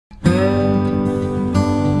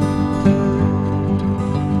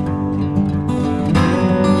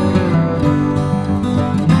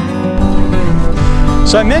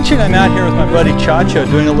So I mentioned I'm out here with my buddy Chacho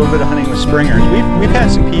doing a little bit of hunting with springers. We've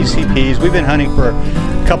had some PCPs. We've been hunting for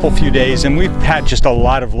a few days and we've had just a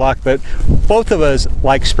lot of luck, but both of us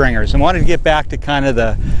like springers and wanted to get back to kind of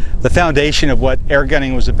the foundation of what air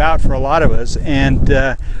gunning was about for a lot of us. And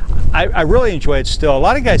I really enjoy it still. A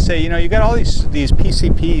lot of guys say, you know, you got all these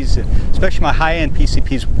PCPs, especially my high-end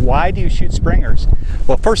PCPs, why do you shoot springers?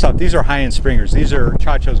 Well, first off, these are high-end springers. These are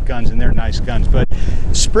Chacho's guns and they're nice guns, but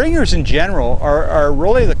springers in general are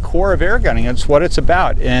really the core of air gunning. It's what it's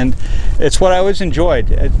about, and it's what I always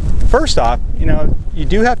enjoyed. First off, you know, you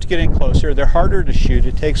do have to get in closer. They're harder to shoot.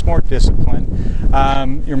 It takes more discipline.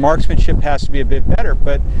 Your marksmanship has to be a bit better,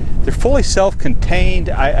 but they're fully self-contained.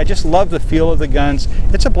 I just love the feel of the guns.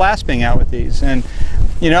 It's a blast being out with these. And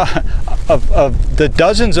you know, of the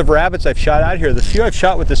dozens of rabbits I've shot out here, the few I've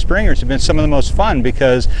shot with the springers have been some of the most fun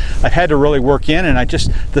because I've had to really work in, and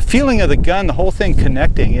the feeling of the gun, the whole thing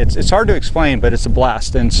connecting, it's hard to explain, but it's a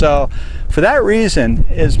blast. And so for that reason,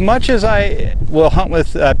 as much as I will hunt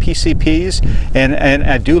with PCPs, and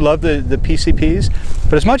I do love the PCPs,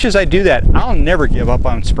 but as much as I do that, I'll never give up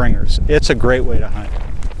on springers. It's a great way to hunt.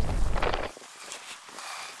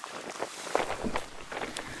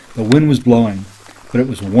 The wind was blowing, but it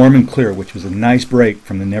was warm and clear, which was a nice break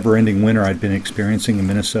from the never-ending winter I'd been experiencing in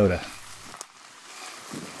Minnesota.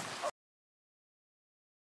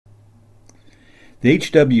 The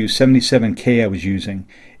HW77k I was using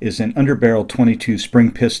is an underbarrel 22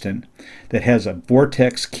 spring piston that has a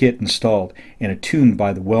vortex kit installed and attuned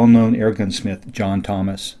by the well-known airgunsmith John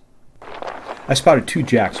Thomas. I spotted two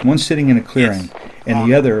jacks, one sitting in a clearing and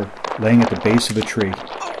the other laying at the base of a tree.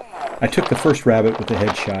 I took the first rabbit with a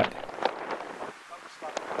headshot.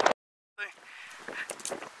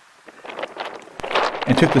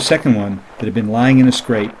 And took the second one that had been lying in a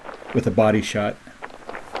scrape with a body shot.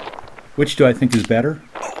 Which do I think is better?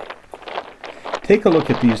 Take a look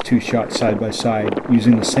at these two shots side by side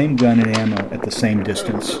using the same gun and ammo at the same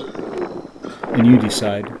distance. And you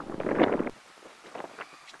decide.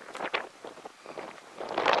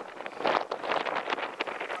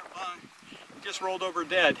 Just rolled over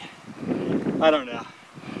dead. I don't know.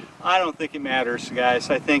 I don't think it matters,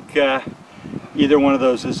 guys. I think either one of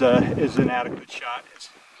those is an adequate shot.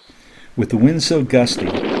 With the wind so gusty,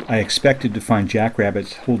 I expected to find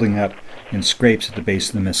jackrabbits holding up in scrapes at the base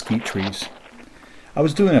of the mesquite trees. I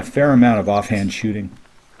was doing a fair amount of offhand shooting.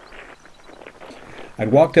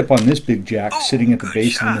 I'd walked up on this big jack sitting at the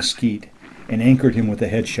base of the mesquite and anchored him with a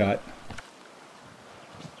headshot.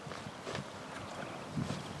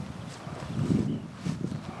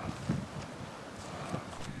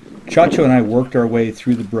 Chacho and I worked our way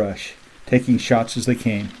through the brush, taking shots as they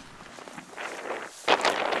came.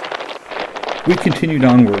 We continued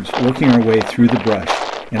onwards, working our way through the brush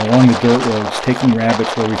and along the dirt roads, taking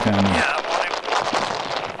rabbits where we found them.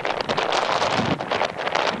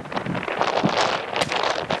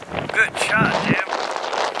 Good shot, Jim.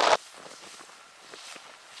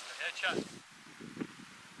 Headshot.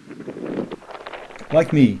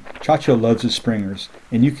 Like me, Chacho loves his springers,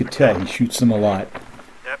 and you could tell he shoots them a lot.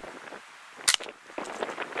 Yep.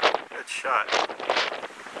 Good shot.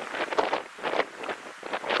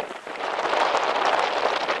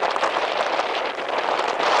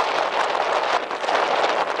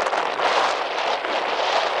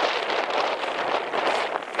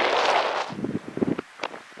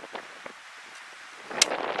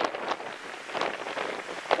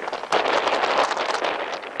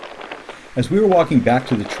 As we were walking back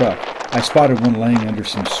to the truck, I spotted one laying under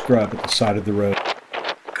some scrub at the side of the road.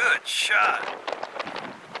 Good shot.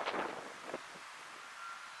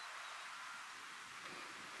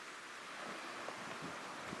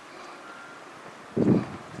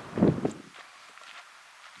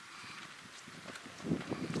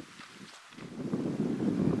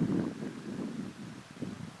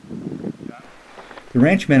 The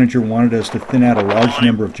ranch manager wanted us to thin out a large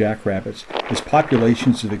number of jackrabbits, as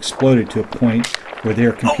populations have exploded to a point where they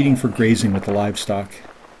are competing for grazing with the livestock.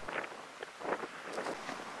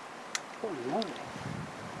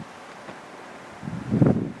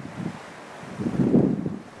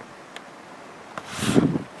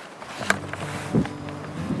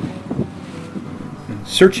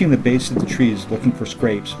 Searching the base of the trees looking for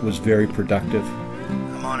scrapes was very productive.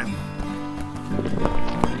 I'm on him.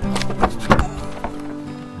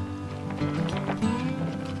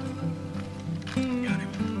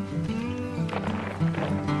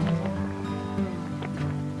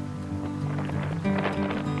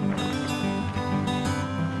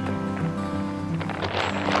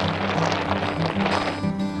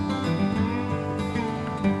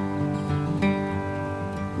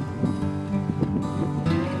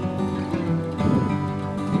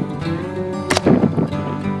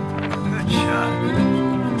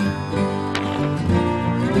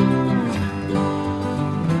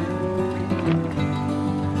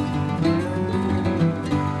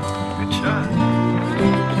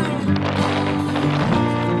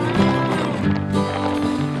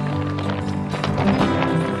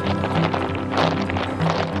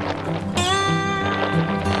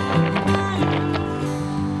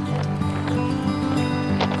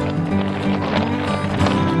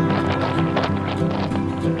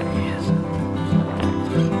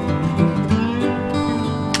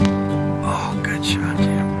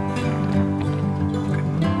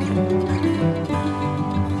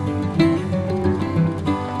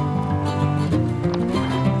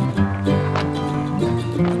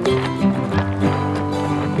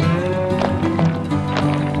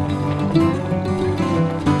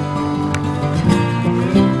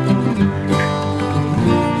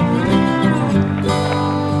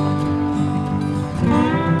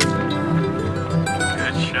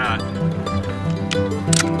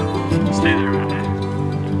 Stay there, man.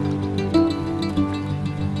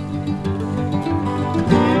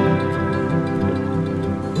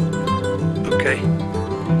 Okay.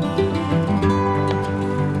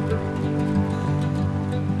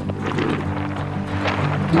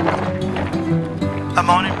 I'm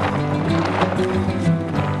on him.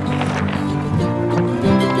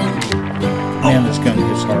 Man, this gun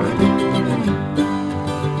hits hard.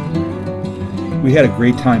 We had a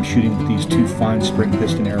great time shooting with these two fine spring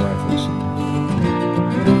piston air rifles.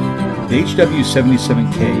 The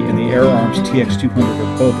HW77k and the Airarms TX200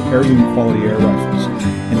 are both heirloom quality air rifles,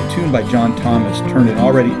 and the tune by John Thomas turned an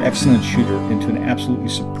already excellent shooter into an absolutely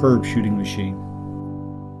superb shooting machine.